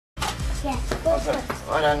Yes.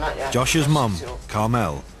 I don't know yet. Josh's mum,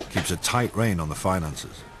 Carmel, keeps a tight rein on the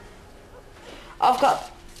finances. I've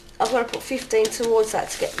got to put 15 towards that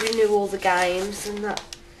to renew all the games and that.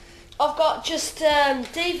 I've got just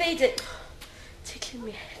DVD. Tickling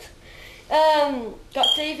my head. Got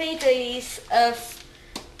DVDs of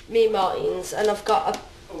me Martin's, and I've got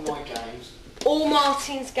all my games. All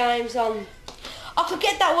Martin's games on. I could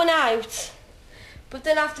get that one out, but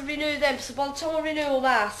then I have to renew them. So by the time I renew all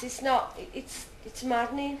that, it's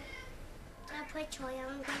maddening.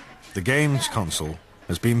 The games console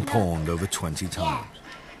has been pawned over 20 times.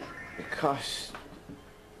 Because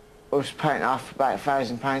I was paying off about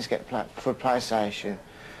 £1,000 to get for a PlayStation,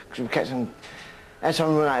 because we kept on, every time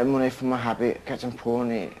I run out of money from my habit, I kept on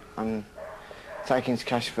pawning it and taking to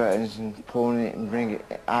cash versions and pawning it and bringing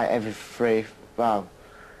it out about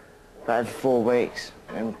every 4 weeks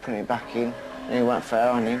and putting it back in, and it weren't fair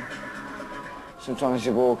on him. Sometimes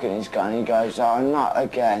you walk in, he's gone, and he goes, "Oh, not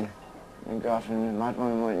again." And you go off and mad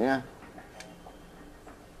one, wouldn't you?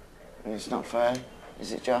 And it's not fair,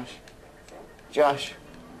 is it, Josh? Josh?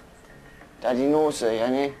 Daddy naughty,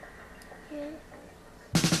 ain't he? Yeah.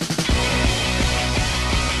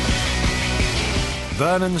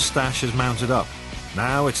 Vernon's stash is mounted up.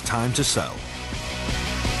 Now it's time to sell.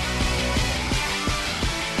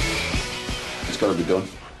 It's got to be done.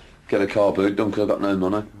 Get a car boot done because I've got no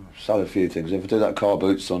money. Sell a few things. If I do that car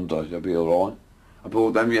boot Sunday, it'll be all right. I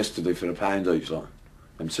bought them yesterday for £1 each, like.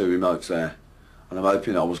 Them 2 remotes there. And I'm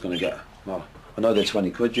hoping I was going to get, well, I know they're 20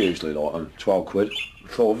 quid usually, like 12 quid.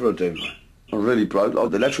 4 for a do. I'm really broke. Like,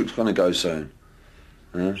 the electric's going to go soon.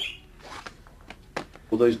 Yeah.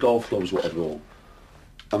 All those golf clubs, what I bought.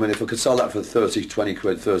 I mean, if I could sell that for 20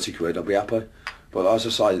 quid, 30 quid, I'd be happy. But as I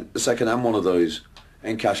say, the second-hand one of those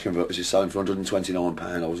in cash converters is selling for £129.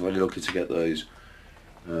 I was really lucky to get those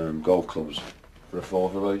golf clubs for a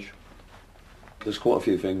 £4 each. There's quite a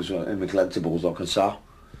few things in the collectibles I can sell.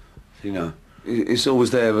 You know, it's always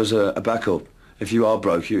there as a backup. If you are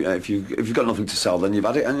broke, if you've got nothing to sell, then you've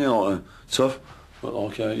had it, and you're like, tough. But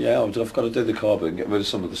like, yeah, I've got to do the car boot and get rid of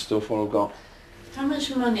some of the stuff what I've got. How much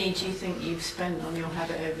money do you think you've spent on your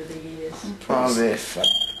habit over the years? Probably I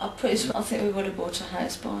think we would have bought a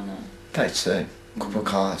house by now. take 2, a couple of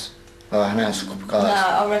cars. Oh, a house, a couple of cars. No,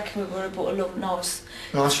 I reckon we would have bought a little nice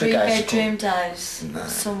Big house. 3-bedroom house. No.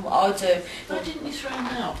 I do. Why didn't you throw him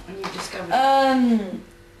out when you discovered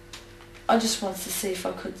I just wanted to see if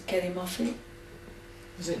I could get him off it.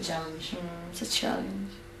 Was it a challenge? It's a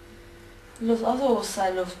challenge. I've always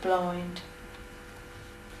say love's blind.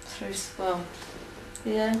 Well,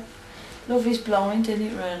 yeah. Love is blind, isn't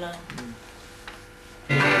it, really?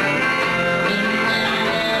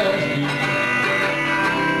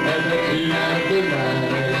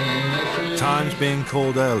 Time's being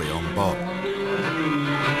called early on Bob.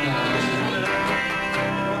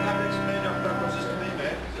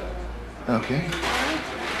 Okay.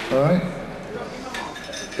 All right.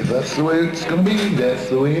 If that's the way it's going to be, that's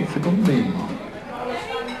the way it's going to be.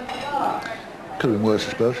 Could have been worse,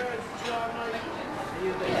 I suppose.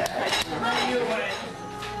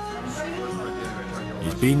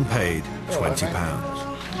 He's been paid £20.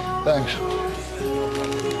 Thanks. That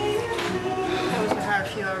was a hard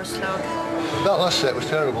few hours slog. That last set was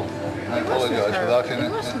terrible. I apologise for that.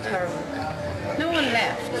 It wasn't terrible. No one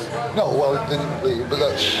left. No, well, it didn't leave, but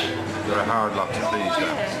that's... They're a hard lot to please,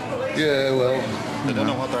 then. Yeah, well... They don't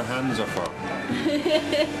know what their hands are for.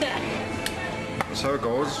 That's how it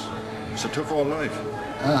goes. It's a tough old life.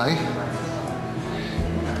 Aye.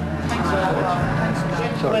 Thanks a lot.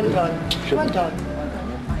 Well done. Well done.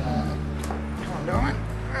 Come on, darling.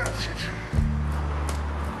 That's it.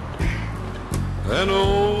 An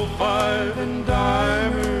old 5 and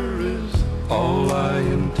dimer is all I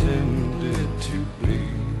intended to be.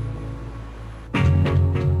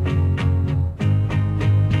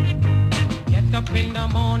 Get up in the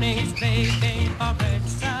morning, baby, a red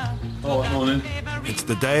sun. Oh, morning. It's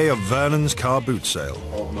the day of Vernon's car boot sale.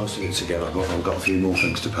 Oh, most of it together. I've got a few more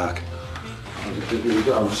things to pack. We've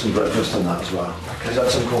got to have some breakfast on that as well. Is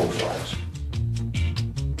that some cornflakes?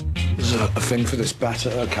 There's a thing for this batter,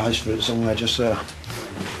 a case for it somewhere just there.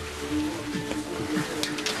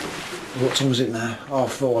 What time is it now?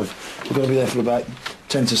 5:30. We've got to be there for about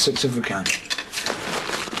 10 to 6 if we can.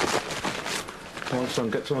 Come on, son,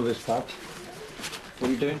 get some of this packed. What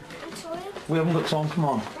are you doing? We haven't got time, come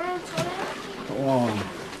on. Come on.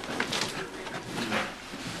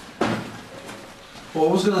 Well,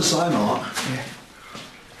 I was going to say, Mark,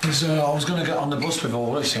 is I was going to get on the bus with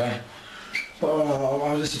all this, yeah.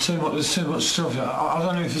 But there's too much stuff. I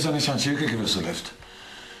don't know if there's any chance you could give us a lift.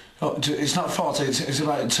 It's not 40, it's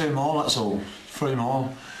about 2 more, that's all. 3 more.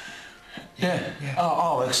 Yeah?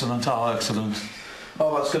 Oh, excellent, oh, excellent.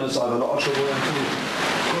 Oh, that's going to save a lot of trouble.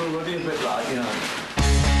 We're already a bit late, you know.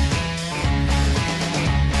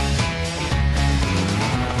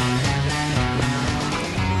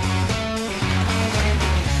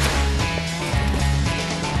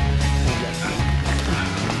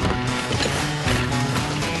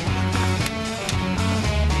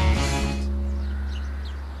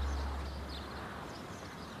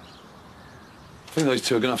 I think those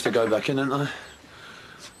two are going to have to go back in, aren't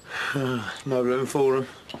they? No room for them.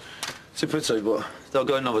 It's a pity, but they'll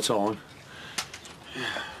go another time.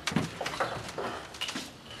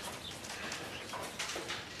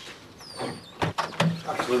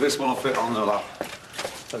 Actually, this one will fit on the lap.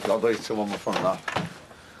 I've got these two on the front lap.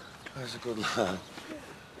 There's a good lad.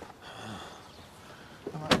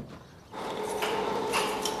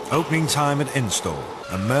 Opening time at in-store,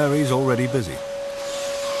 and Mary's already busy.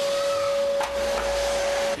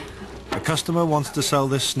 A customer wants to sell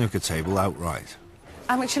this snooker table outright.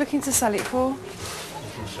 How much are you looking to sell it for? As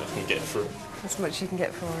much as I can get for it. As much as you can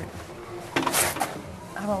get for it.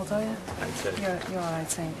 How old are you? 18. You're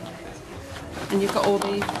 18. And you've got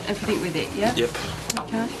everything with it, yeah? Yep.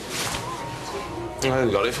 Okay. I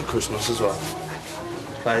only got it for Christmas as well.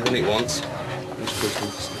 Played on it once. It's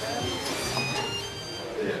Christmas.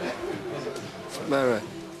 Mary.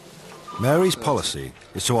 Mary's policy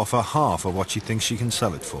is to offer half of what she thinks she can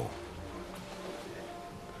sell it for.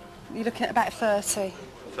 You're looking at about 30.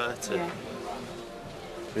 30? Yeah.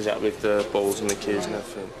 Is that with the balls and the keys and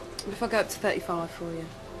everything? If I go up to 35 for you,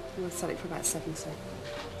 we'll sell it for about 70.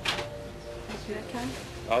 Okay?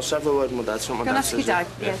 I'll just have a word with my dad. Go and ask your dad.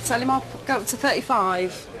 Yeah, tell him I'll go up to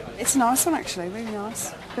 35. It's a nice one, actually, really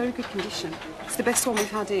nice. Very good condition. It's the best one we've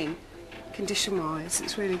had in, condition-wise.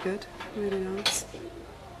 It's really good, really nice.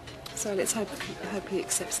 So let's hope he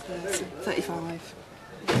accepts 35.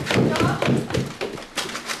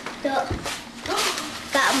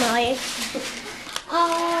 That mine.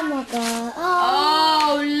 Oh my god.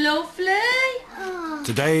 Oh, lovely.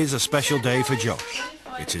 Today's a special day for Josh.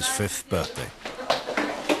 It's his 5th birthday.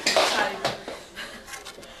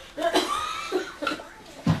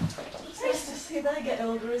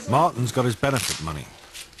 Martin's got his benefit money.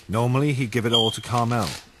 Normally he'd give it all to Carmel,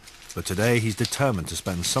 but today he's determined to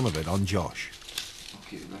spend some of it on Josh.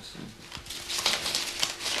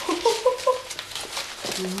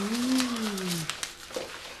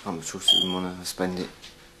 I'm trusted money, I spend it.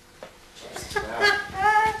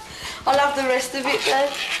 I'll have the rest of it then.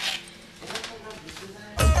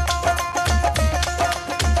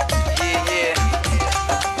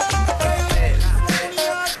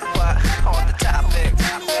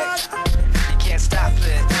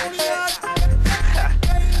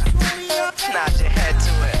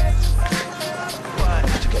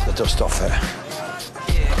 Dust off there.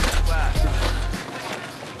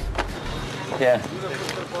 Yeah.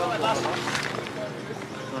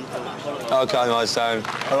 Okay, mate, so,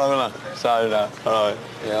 hello.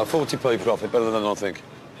 Yeah, 40 p profit, better than nothing.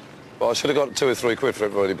 Well, I should have got 2 or 3 quid for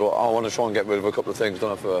it, really, but I want to try and get rid of a couple of things,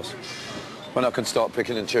 don't I, first? When I can start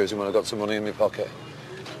picking and choosing when I've got some money in my pocket.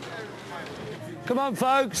 Come on,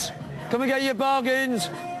 folks. Come and get your bargains.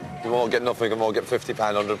 You won't get nothing, you won't get £50,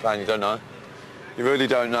 £100, you don't know. You really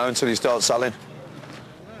don't know until you start selling.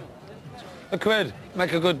 A quid,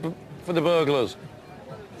 make a good for the burglars.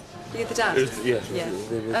 You're the dad? Yeah.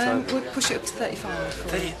 We'll push it up to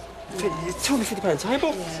 35. It's £250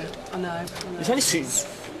 table? Yeah, I know. It's only...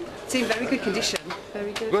 It's in very good condition.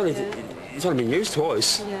 Very good. Well, yeah. it's only been used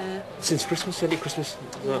twice. Yeah. Since Christmas, early Christmas.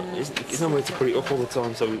 Yeah. It's no way to put it up all the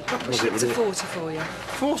time, so... I'll push it up to 40 for you.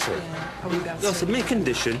 40? Yeah, I wouldn't be able to. That's a mint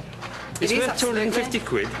condition. It's worth 250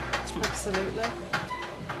 quid. Absolutely.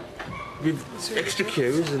 With extra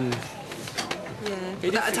queues and... Yeah,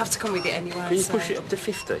 but that'd have to come with it anyway. Can you push it up to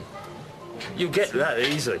 50? You'll get that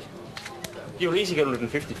easy. You'll easily get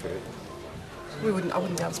 150 for it. I wouldn't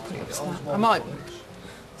be able to put it up to that. I might.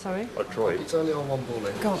 Sorry? I'd try it. It's only on one ball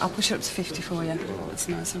in. Go on, I'll push it up to 50 for you. That's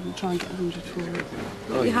nice. I'll try and get 100 for it.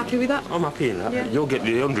 Are you happy with that? I'm happy in that. Yeah. You'll get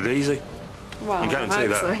the 100 easy. Well, I guarantee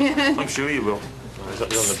that. So. I'm sure you will. Is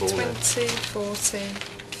that on the ball 20, 40,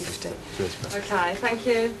 50. Okay, thank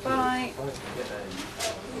you. Bye.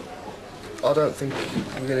 I don't think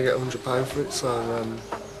we're going to get £100 for it, so I'm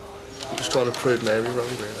just trying to prove Mary wrong,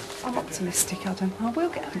 really. I'm optimistic, Adam. I will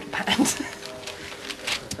get £100.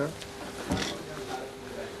 Okay.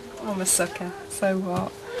 I'm a sucker. So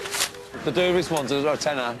what? The dearest ones are a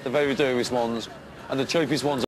tenner, the very dearest ones, and the cheapest ones